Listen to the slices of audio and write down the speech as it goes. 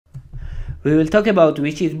We will talk about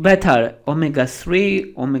which is better,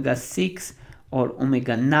 omega-3, omega-6 or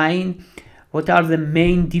omega-9, what are the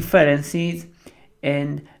main differences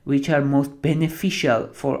and which are most beneficial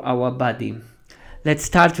for our body. Let's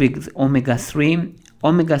start with omega-3.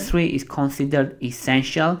 Omega-3 is considered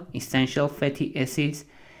essential fatty acids.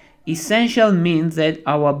 Essential means that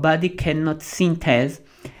our body cannot synthesize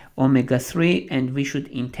omega-3 and we should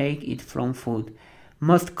intake it from food.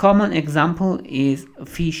 Most common example is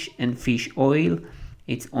fish and fish oil.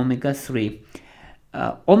 It's omega-3.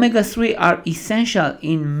 Omega-3 are essential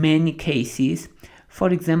in many cases. For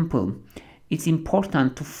example, it's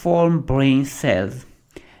important to form brain cells.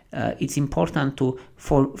 It's important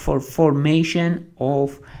for formation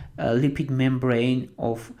of lipid membrane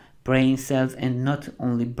of brain cells, and not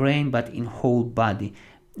only brain but in whole body,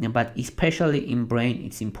 but especially in brain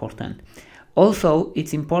it's important. Also,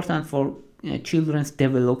 it's important for children's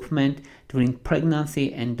development during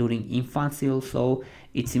pregnancy and during infancy. Also,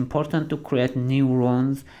 it's important to create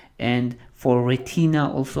neurons, and for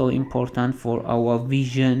retina also important for our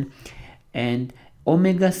vision. And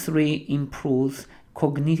omega-3 improves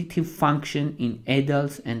cognitive function in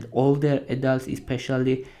adults and older adults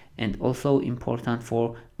especially, and also important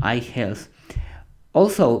for eye health.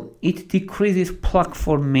 Also, it decreases plaque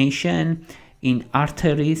formation in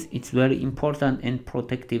arteries. It's very important and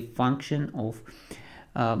protective function of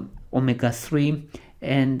omega-3,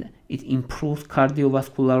 and it improves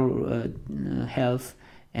cardiovascular health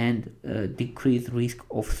and decrease risk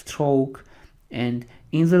of stroke. And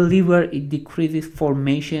in the liver, it decreases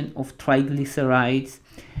formation of triglycerides,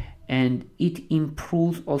 and it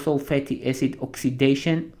improves also fatty acid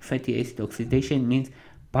oxidation. Fatty acid oxidation means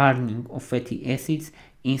burning of fatty acids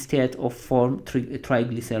instead of form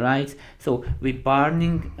triglycerides. So we're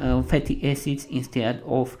burning fatty acids instead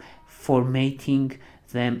of formatting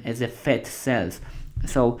them as a fat cells.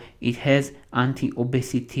 So it has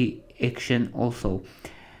anti-obesity action also.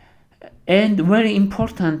 And very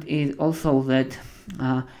important is also that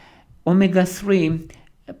omega-3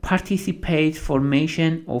 participates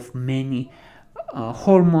formation of many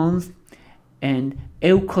hormones and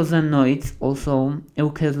eicosanoids. Also,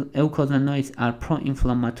 eicosanoids are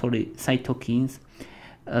pro-inflammatory cytokines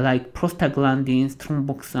like prostaglandins,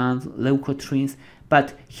 thromboxans, leukotrienes.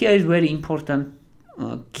 But here is very important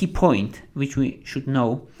key point which we should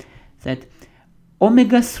know, that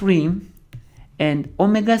omega-3 and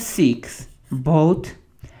omega-6 both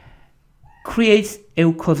creates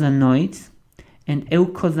eicosanoids, and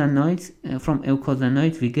eicosanoids, from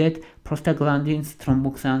eicosanoids we get prostaglandins,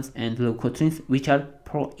 thromboxans and leukotrienes, which are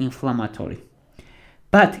pro-inflammatory.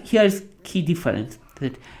 But here's key difference,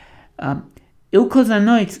 that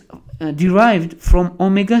eicosanoids derived from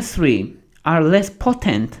omega-3 are less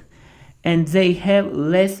potent and they have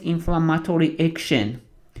less inflammatory action,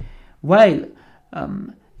 while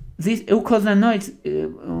these eicosanoids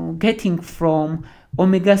getting from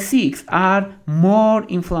omega-6 are more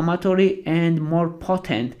inflammatory and more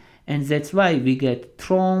potent, and that's why we get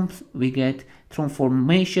thromb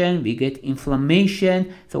formation, we get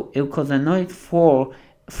inflammation. So eicosanoids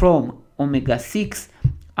from omega-6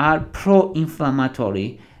 are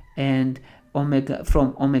pro-inflammatory, and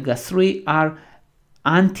from omega-3 are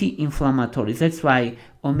anti-inflammatory. That's why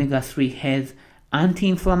omega-3 has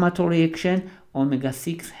anti-inflammatory action,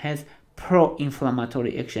 omega-6 has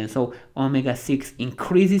pro-inflammatory action. So omega-6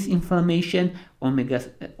 increases inflammation,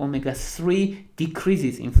 omega-3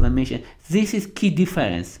 decreases inflammation. This is key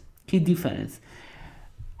difference.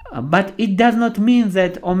 But it does not mean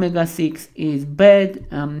that omega-6 is bad,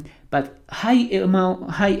 but high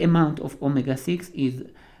amount of omega-6 is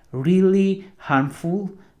really harmful,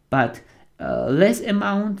 but less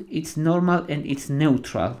amount it's normal and it's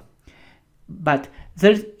neutral. But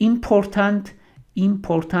there's important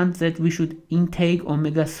that we should intake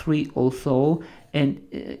omega-3 also, and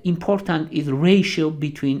important is ratio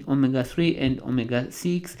between omega-3 and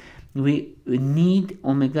omega-6. We need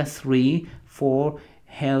omega-3 for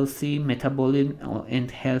healthy metabolism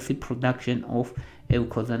and healthy production of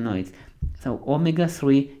eicosanoids. So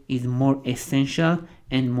omega-3 is more essential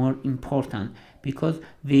and more important because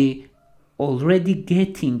we already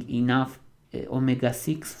getting enough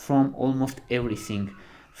omega-6 from almost everything.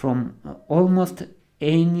 From almost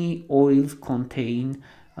any oils contain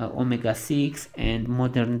omega-6, and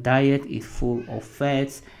modern diet is full of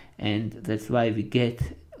fats, and that's why we get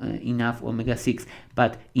enough omega-6.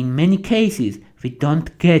 But in many cases we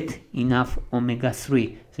don't get enough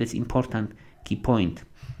omega-3. So it's important key point.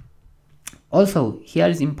 Also, here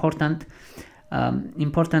is important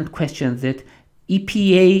question, that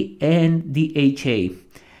EPA and DHA.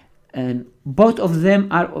 And both of them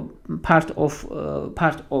are part of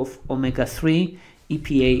omega-3,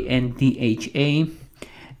 EPA and DHA.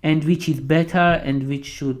 And which is better and which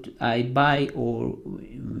should I buy, or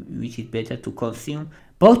which is better to consume?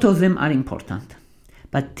 Both of them are important,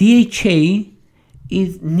 but DHA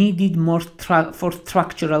is needed more for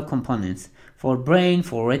structural components, for brain,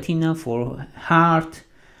 for retina, for heart,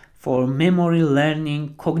 for memory,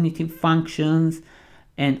 learning, cognitive functions,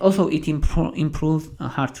 and also it improves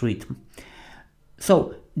heart rhythm.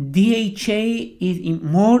 So DHA is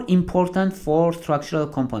more important for structural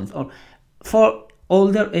components, or for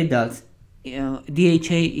older adults.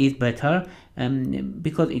 DHA is better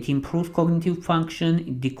because it improves cognitive function,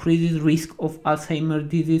 it decreases risk of Alzheimer's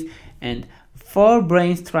disease, and for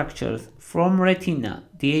brain structures from retina,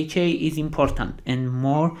 DHA is important and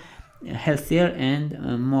more healthier and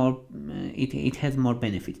it has more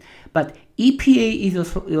benefits. But EPA is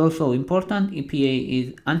also important. EPA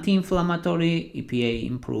is anti-inflammatory. EPA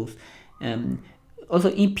improves.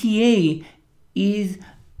 Also, EPA is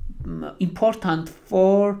important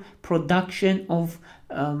for production of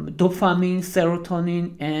dopamine,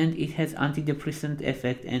 serotonin, and it has antidepressant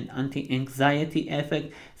effect and anti-anxiety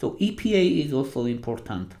effect. So EPA is also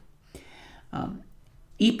important.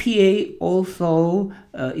 EPA also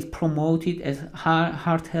is promoted as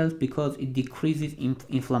heart health because it decreases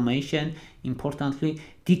inflammation, importantly,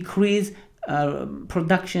 decrease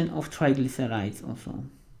production of triglycerides also.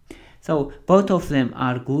 So both of them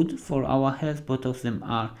are good for our health, both of them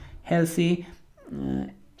are healthy.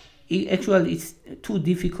 Actually, it's too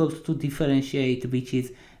difficult to differentiate which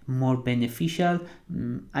is more beneficial.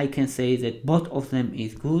 I can say that both of them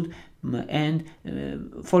is good, and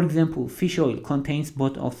for example, fish oil contains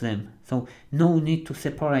both of them, so no need to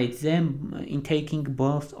separate them. In taking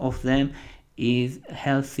both of them is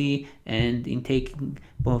healthy, and in taking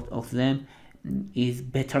both of them is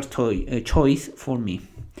better choice for me.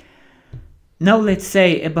 Now let's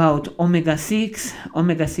say about omega-6.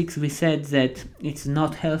 Omega-6, we said that it's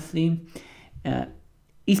not healthy.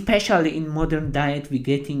 Especially in modern diet, we're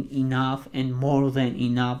getting enough and more than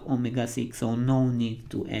enough omega-6, so no need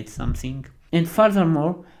to add something. And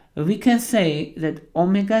furthermore, we can say that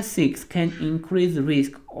omega-6 can increase the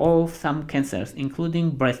risk of some cancers,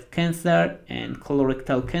 including breast cancer and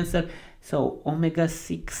colorectal cancer. So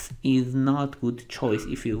omega-6 is not good choice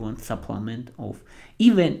if you want supplement of,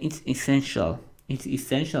 even it's essential. It's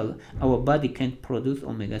essential. Our body can produce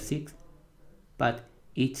omega-6, but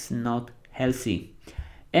it's not healthy.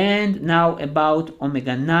 And now about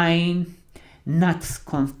omega-9. Nuts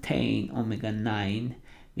contain omega-9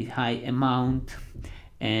 with high amount,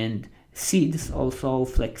 and seeds also,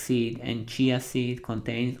 flaxseed and chia seed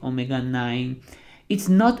contains omega-9. It's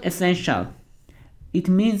not essential. It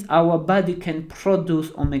means our body can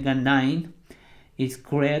produce omega-9. It's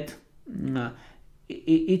great.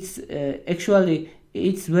 It's actually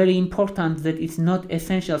it's very important that it's not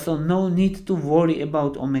essential, so no need to worry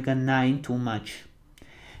about omega-9 too much.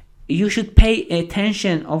 You should pay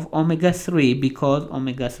attention of omega-3 because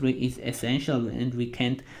omega-3 is essential, and we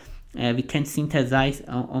can't synthesize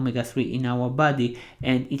omega-3 in our body,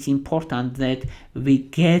 and it's important that we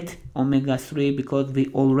get omega-3 because we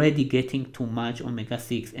already getting too much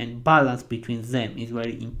omega-6, and balance between them is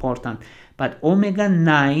very important. But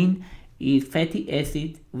omega-9 is fatty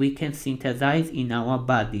acid we can synthesize in our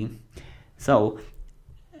body, so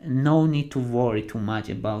no need to worry too much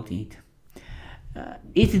about it.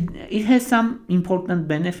 It has some important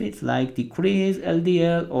benefits like decrease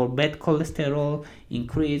LDL or bad cholesterol,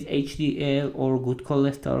 increase HDL or good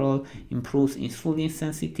cholesterol, improves insulin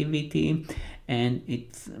sensitivity, and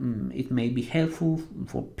it may be helpful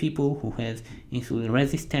for people who have insulin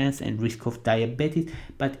resistance and risk of diabetes,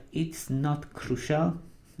 but it's not crucial.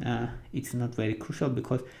 It's not very crucial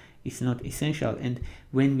because it's not essential, and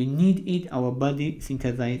when we need it, our body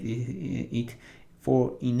synthesizes it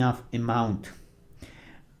for enough amount.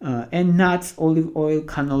 And nuts, olive oil,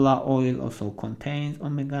 canola oil also contains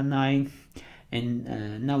omega-9.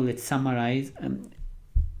 And now let's summarize.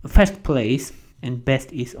 First place and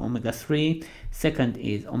best is omega-3, second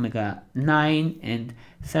is omega-9, and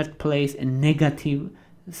third place and negative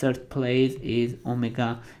third place is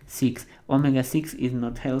omega-6. Omega-6 is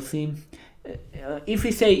not healthy. If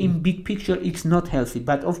we say in big picture it's not healthy,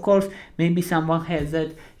 but of course maybe someone has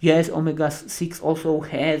that, yes, omega-6 also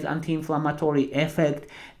has anti-inflammatory effect,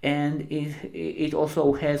 and it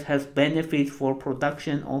also has benefits for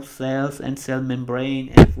production of cells and cell membrane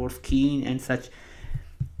and for skin and such.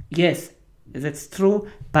 Yes, that's true,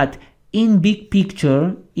 but in big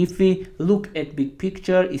picture, if we look at big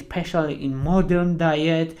picture, especially in modern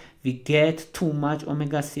diet, we get too much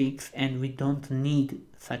omega-6 and we don't need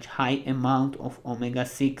such high amount of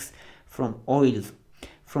omega-6 from oils,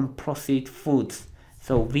 from processed foods.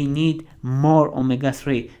 So we need more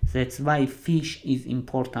omega-3. That's why fish is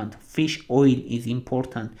important. Fish oil is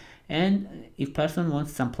important. And if person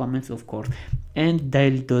wants supplements, of course, and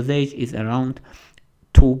daily dosage is around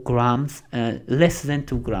 2 grams, less than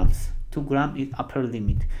 2 grams. 2 grams is upper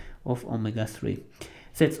limit of omega-3.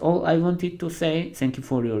 That's all I wanted to say. Thank you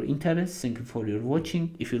for your interest. Thank you for your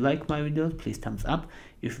watching. If you like my videos, please thumbs up.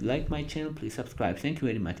 If you like my channel, please subscribe. Thank you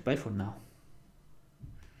very much. Bye for now.